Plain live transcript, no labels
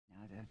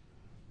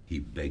He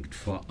begged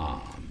for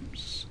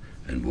alms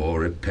and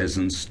wore a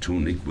peasant's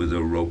tunic with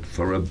a rope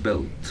for a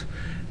belt,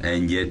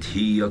 and yet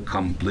he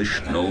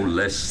accomplished no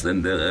less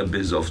than the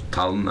Rebbes of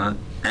Talna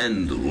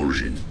and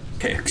Ruzhin.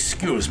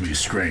 Excuse me,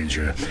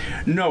 stranger.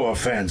 No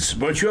offense,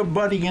 but you're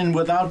butting in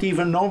without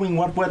even knowing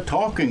what we're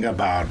talking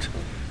about.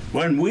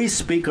 When we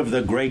speak of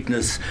the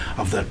greatness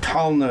of the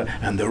Talna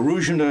and the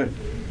Ruzhiner,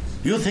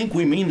 you think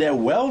we mean their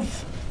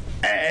wealth?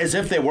 As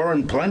if there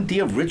weren't plenty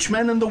of rich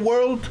men in the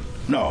world?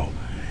 No.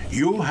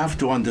 You have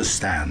to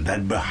understand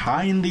that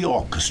behind the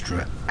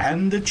orchestra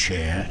and the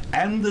chair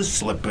and the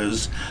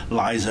slippers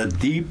lies a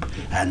deep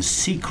and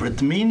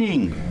secret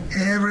meaning.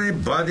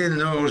 Everybody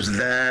knows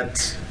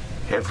that.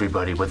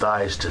 Everybody with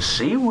eyes to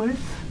see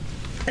with.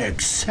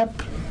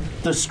 Except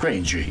the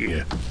stranger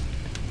here.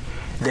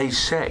 They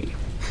say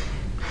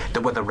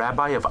that when the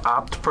rabbi of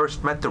Abt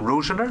first met the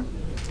Ruzhiner,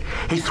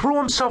 he threw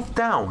himself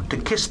down to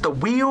kiss the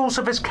wheels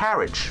of his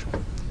carriage.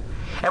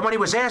 And when he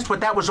was asked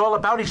what that was all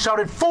about, he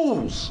shouted,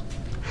 "Fools!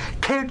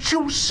 Can't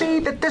you see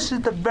that this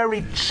is the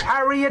very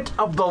chariot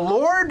of the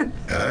Lord?"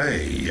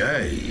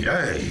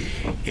 Aye.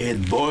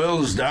 It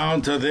boils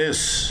down to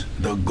this.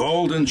 The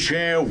golden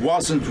chair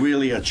wasn't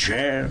really a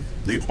chair.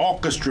 The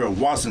orchestra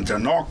wasn't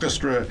an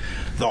orchestra.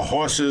 The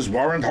horses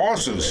weren't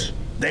horses.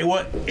 They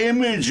were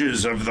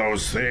images of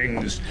those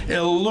things,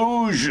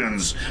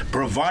 illusions,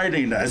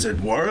 providing, as it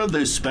were,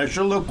 the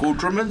special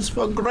accoutrements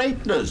for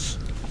greatness.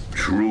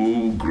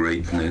 True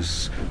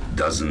greatness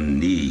doesn't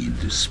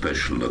need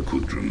special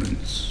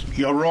accoutrements.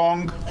 You're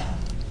wrong.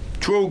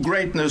 True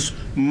greatness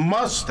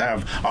must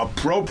have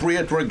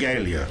appropriate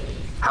regalia.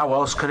 How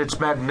else could its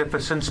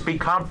magnificence be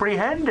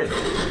comprehended?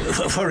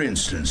 For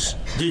instance,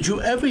 did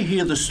you ever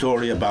hear the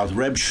story about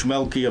Reb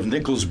Shmelki of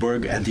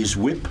Nikolsburg and his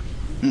whip?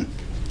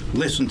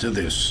 Listen to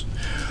this.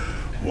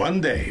 One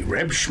day,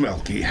 Reb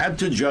Shmelki had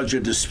to judge a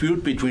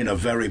dispute between a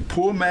very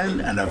poor man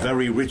and a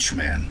very rich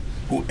man,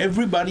 who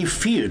everybody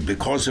feared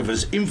because of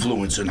his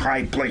influence in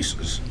high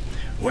places.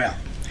 Well,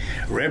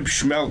 Reb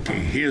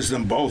Shmelki hears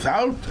them both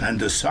out and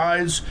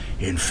decides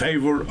in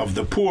favor of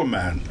the poor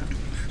man.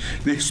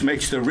 This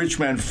makes the rich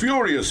man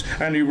furious,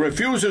 and he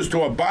refuses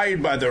to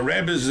abide by the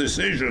Rebbe's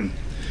decision.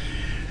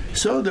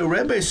 So the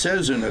Rebbe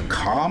says in a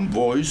calm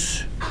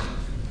voice,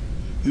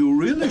 "You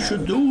really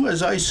should do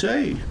as I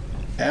say.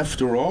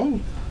 After all,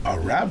 a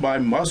rabbi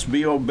must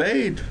be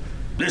obeyed.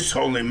 This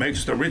only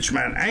makes the rich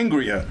man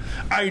angrier.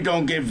 I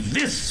don't give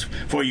this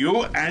for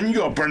you and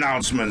your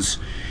pronouncements,"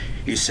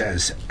 he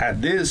says.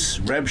 At this,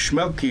 Reb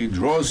Shmelki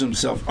draws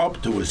himself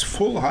up to his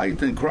full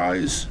height and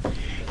cries,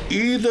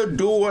 "Either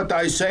do what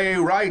I say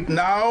right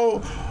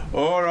now,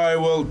 or I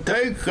will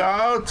take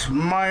out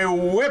my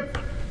whip."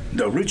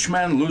 The rich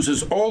man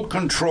loses all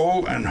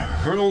control and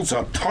hurls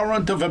a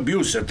torrent of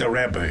abuse at the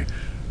Rebbe,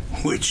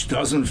 which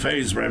doesn't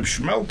faze Reb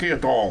Shmelki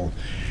at all.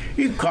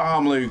 He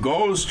calmly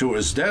goes to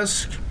his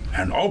desk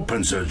and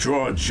opens a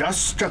drawer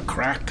just a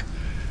crack,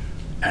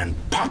 and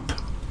pop!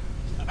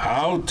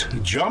 Out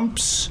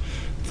jumps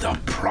the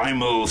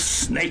primal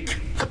snake.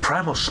 The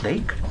primal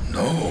snake?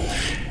 No.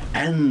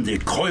 And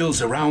it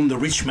coils around the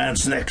rich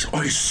man's neck.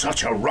 Oh,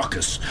 such a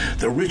ruckus.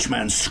 The rich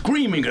man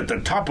screaming at the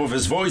top of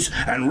his voice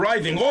and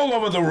writhing all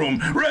over the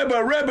room.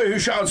 Rebbe, he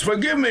shouts,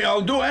 "Forgive me,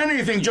 I'll do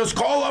anything, just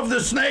call off the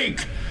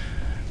snake."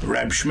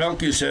 Reb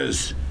Shmelki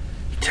says,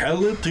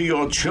 "Tell it to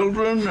your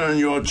children and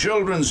your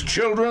children's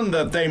children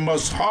that they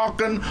must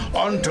hearken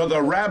unto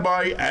the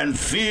rabbi and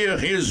fear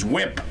his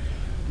whip."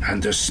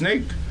 And the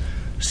snake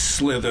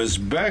slithers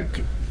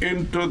back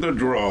into the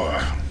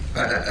drawer.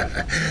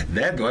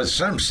 That was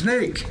some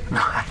snake. No,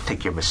 I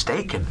think you're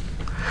mistaken.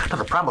 No,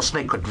 the primal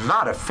snake could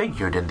not have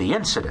figured in the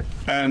incident.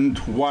 And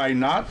why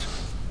not?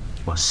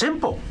 Well,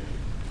 simple.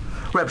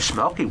 Reb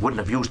Shmelki wouldn't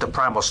have used the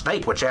primal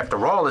snake, which,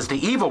 after all, is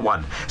the evil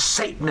one,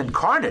 Satan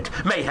incarnate.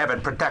 May heaven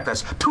protect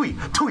us. Tui.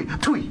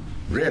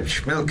 Reb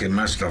Shmelki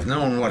must have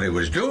known what he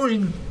was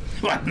doing.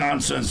 What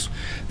nonsense.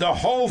 The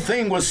whole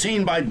thing was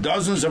seen by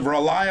dozens of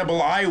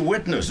reliable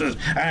eyewitnesses,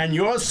 and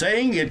you're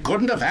saying it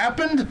couldn't have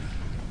happened?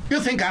 You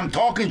think I'm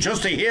talking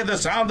just to hear the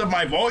sound of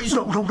my voice?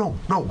 No,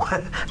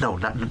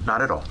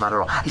 not at all.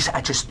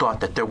 I just thought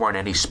that there weren't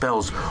any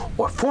spells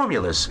or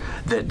formulas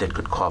that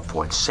could call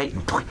forth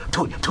Satan.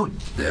 Tui.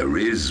 There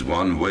is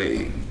one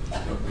way,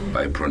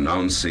 by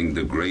pronouncing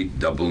the great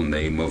double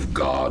name of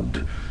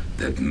God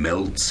that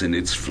melts in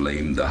its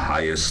flame the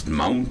highest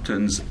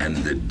mountains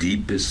and the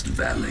deepest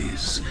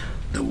valleys,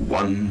 the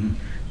one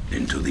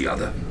into the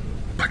other.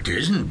 But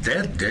isn't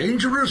that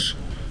dangerous?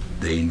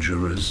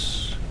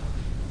 Dangerous?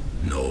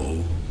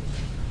 No,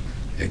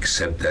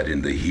 except that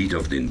in the heat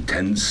of the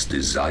intense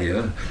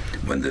desire,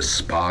 when the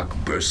spark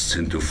bursts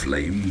into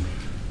flame,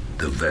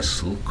 the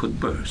vessel could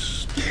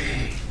burst.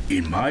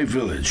 In my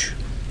village,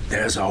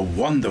 there's a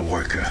wonder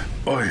worker.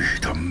 Oh,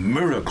 the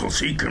miracles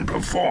he can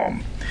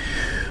perform.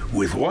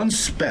 With one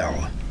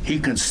spell, he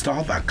can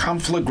start a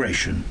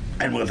conflagration,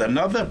 and with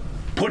another,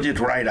 put it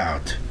right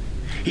out.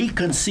 He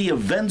can see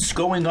events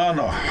going on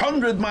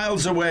 100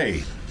 miles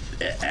away,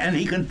 and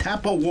he can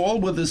tap a wall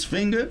with his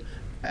finger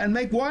and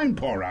make wine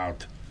pour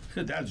out.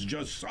 That's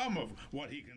just some of what he can